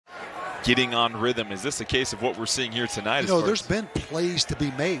getting on rhythm. Is this a case of what we're seeing here tonight? You know, there's been plays to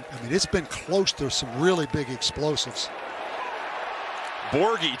be made. I mean, it's been close to some really big explosives.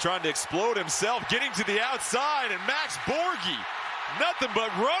 Borghi trying to explode himself, getting to the outside, and Max Borghi, nothing but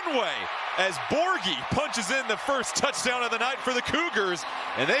runway as Borghi punches in the first touchdown of the night for the Cougars,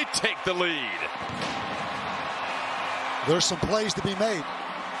 and they take the lead. There's some plays to be made.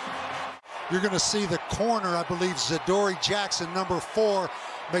 You're going to see the corner, I believe, Zadori Jackson, number 4,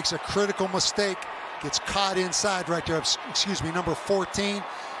 makes a critical mistake, gets caught inside right there, excuse me, number 14,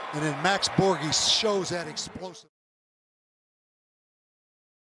 and then Max Borghi shows that explosive.